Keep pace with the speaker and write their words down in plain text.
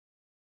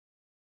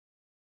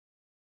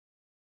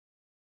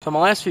So in my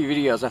last few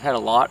videos, I've had a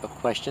lot of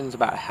questions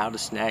about how to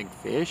snag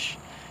fish.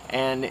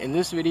 And in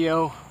this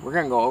video, we're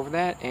going to go over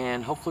that,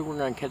 and hopefully we're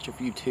going to catch a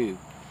few too.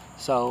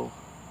 So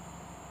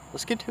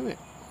let's get to it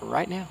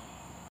right now.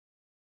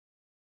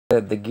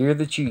 The gear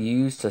that you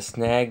use to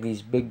snag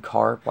these big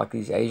carp, like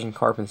these Asian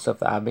carp and stuff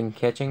that I've been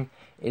catching,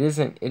 it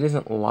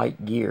isn't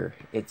light gear.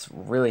 It's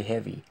really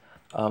heavy.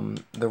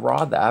 The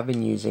rod that I've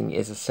been using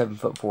is a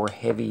 7'4"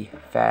 heavy,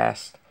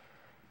 fast,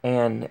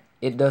 and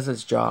it does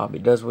its job.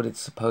 It does what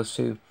it's supposed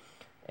to.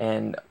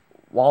 And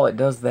while it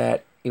does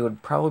that, it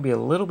would probably be a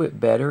little bit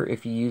better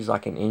if you use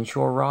like an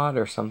inshore rod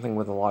or something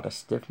with a lot of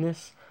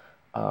stiffness.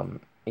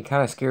 It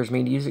kind of scares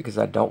me to use it because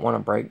I don't want to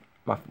break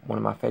one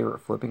of my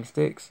favorite flipping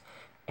sticks.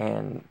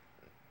 And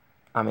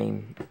I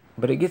mean,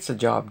 but it gets the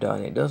job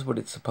done. It does what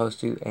it's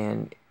supposed to,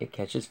 and it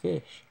catches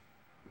fish.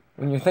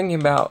 When you're thinking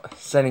about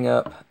setting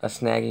up a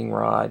snagging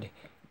rod,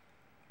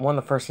 one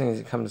of the first things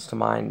that comes to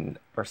mind,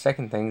 or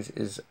second things,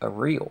 is a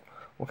reel.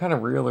 What kind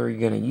of reel are you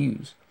going to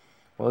use?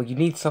 Well, you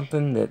need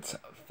something that's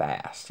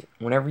fast.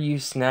 Whenever you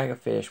snag a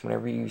fish,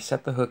 whenever you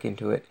set the hook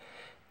into it,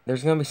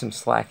 there's going to be some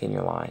slack in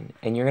your line,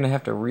 and you're going to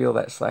have to reel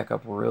that slack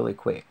up really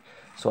quick.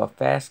 So a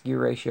fast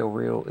gear ratio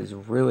reel is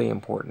really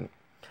important.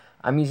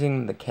 I'm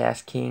using the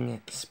Cast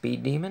King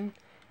Speed Demon.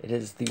 It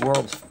is the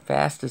world's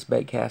fastest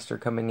bait caster,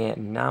 coming in at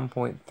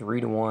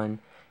 9.3 to 1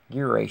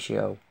 gear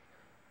ratio.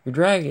 Your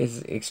drag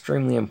is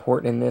extremely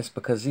important in this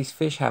because these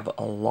fish have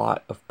a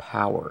lot of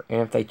power,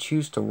 and if they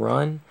choose to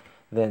run,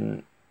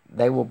 then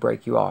they will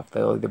break you off.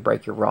 They'll either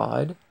break your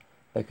rod,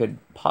 they could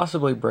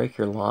possibly break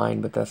your line,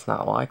 but that's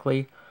not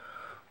likely,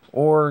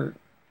 or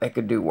they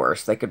could do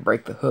worse. They could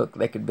break the hook,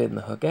 they could bend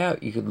the hook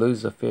out, you could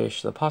lose the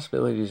fish. The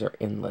possibilities are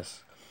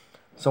endless.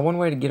 So one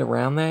way to get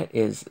around that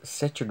is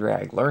set your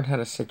drag. Learn how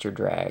to set your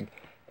drag,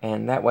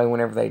 and that way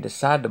whenever they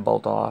decide to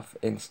bolt off,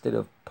 instead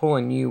of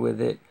pulling you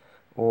with it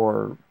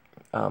or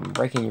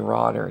breaking your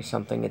rod or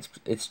something,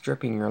 it's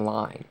stripping your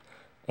line,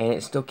 and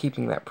it's still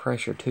keeping that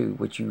pressure too,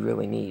 which you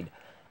really need.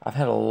 I've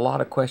had a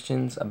lot of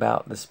questions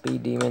about the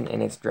Speed Demon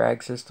and its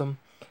drag system,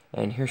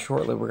 and here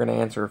shortly we're going to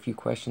answer a few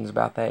questions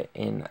about that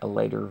in a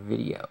later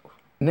video.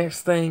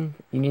 Next thing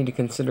you need to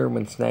consider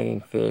when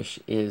snagging fish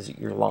is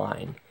your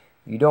line.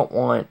 You don't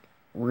want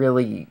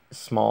really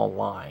small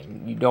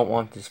line. You don't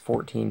want this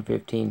 14,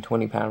 15,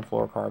 20 pound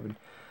fluorocarbon.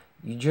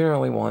 You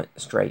generally want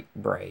straight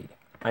braid.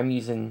 I'm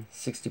using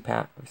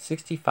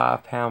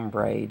 65 pound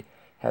braid,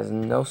 has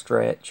no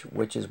stretch,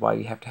 which is why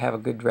you have to have a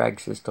good drag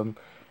system,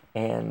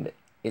 and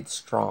it's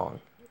strong.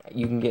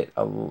 You can get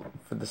for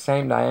the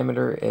same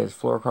diameter as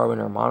fluorocarbon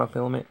or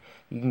monofilament,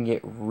 you can get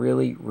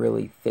really,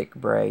 really thick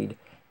braid,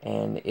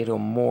 and it'll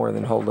more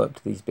than hold up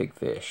to these big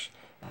fish.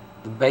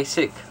 The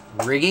basic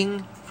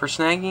rigging for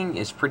snagging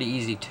is pretty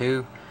easy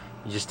too.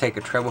 You just take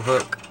a treble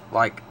hook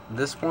like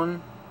this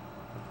one,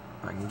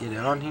 if I can get it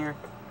on here,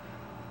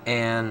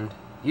 and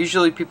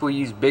usually people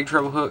use big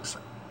treble hooks.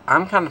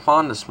 I'm kind of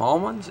fond of small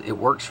ones. It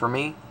works for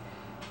me,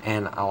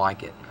 and I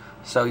like it.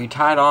 So you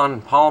tie it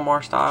on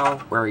Palomar style,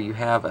 where you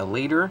have a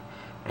leader,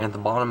 and at the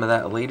bottom of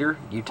that leader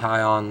you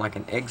tie on like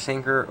an egg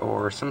sinker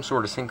or some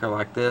sort of sinker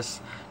like this,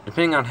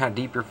 depending on how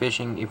deep you're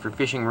fishing. If you're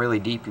fishing really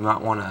deep, you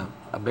might want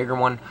a bigger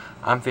one.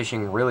 I'm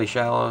fishing really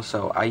shallow,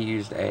 so I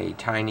used a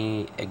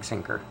tiny egg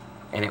sinker,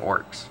 and it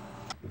works.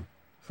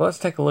 So let's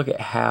take a look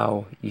at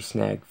how you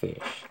snag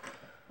fish.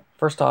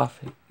 First off,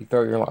 you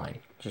throw your line.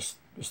 Just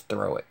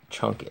throw it,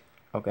 chunk it,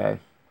 okay?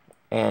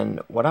 And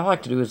what I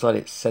like to do is let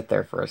it sit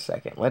there for a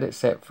second. Let it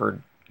sit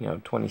for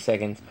 20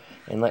 seconds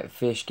and let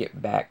fish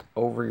get back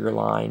over your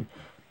line,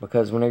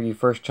 because whenever you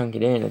first chunk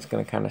it in, it's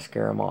going to kind of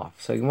scare them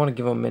off. So you want to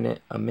give them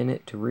a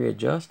minute to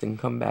readjust and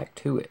come back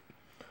to it.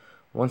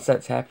 Once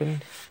that's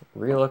happened,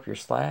 reel up your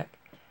slack,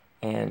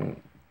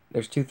 and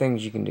there's two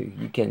things you can do.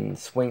 You can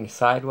swing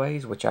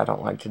sideways, which I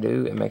don't like to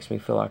do. It makes me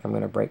feel like I'm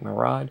going to break my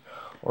rod,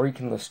 or you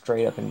can lift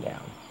straight up and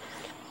down.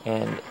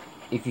 And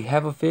if you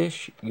have a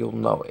fish, you'll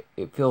know it.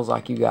 It feels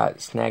like you got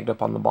snagged up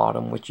on the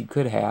bottom, which you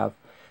could have,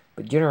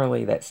 but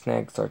generally that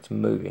snag starts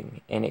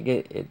moving, and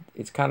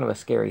it's kind of a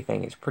scary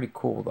thing. It's pretty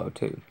cool though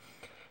too.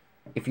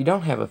 If you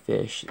don't have a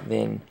fish,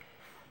 then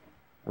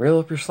reel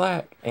up your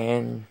slack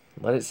and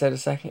let it set a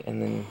second,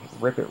 and then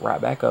rip it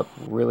right back up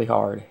really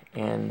hard.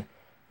 And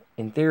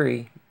in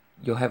theory,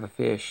 you'll have a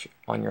fish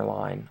on your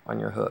line, on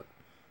your hook,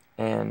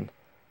 and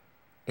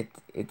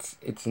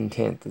it's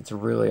intense. It's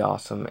really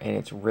awesome, and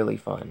it's really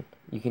fun.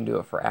 You can do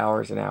it for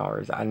hours and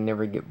hours. I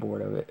never get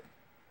bored of it.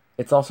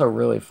 It's also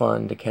really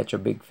fun to catch a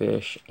big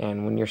fish,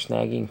 and when you're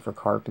snagging for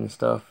carp and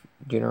stuff,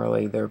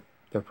 generally they're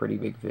pretty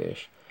big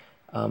fish.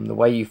 The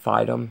way you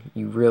fight them,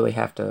 you really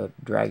have to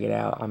drag it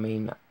out. I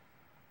mean,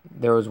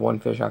 there was one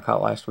fish I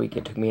caught last week.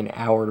 It took me an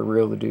hour to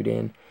reel the dude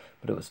in,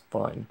 but it was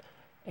fun.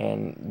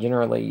 And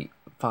generally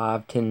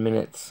 5-10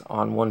 minutes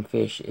on one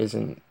fish is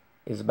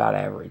about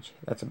average.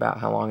 That's about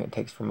how long it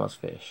takes for most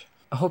fish.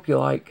 I hope you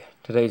like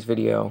today's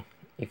video.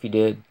 If you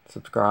did,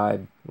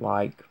 subscribe,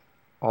 like,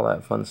 all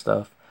that fun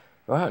stuff.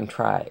 Go out and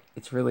try it.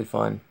 It's really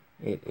fun.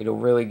 It'll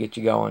really get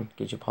you going,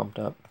 get you pumped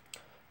up.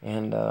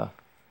 And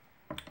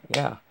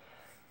yeah,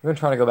 we're going to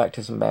try to go back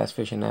to some bass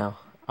fishing now.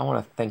 I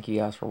want to thank you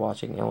guys for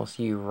watching, and we'll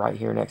see you right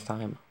here next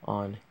time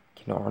on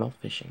Kendall Arnold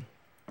Fishing.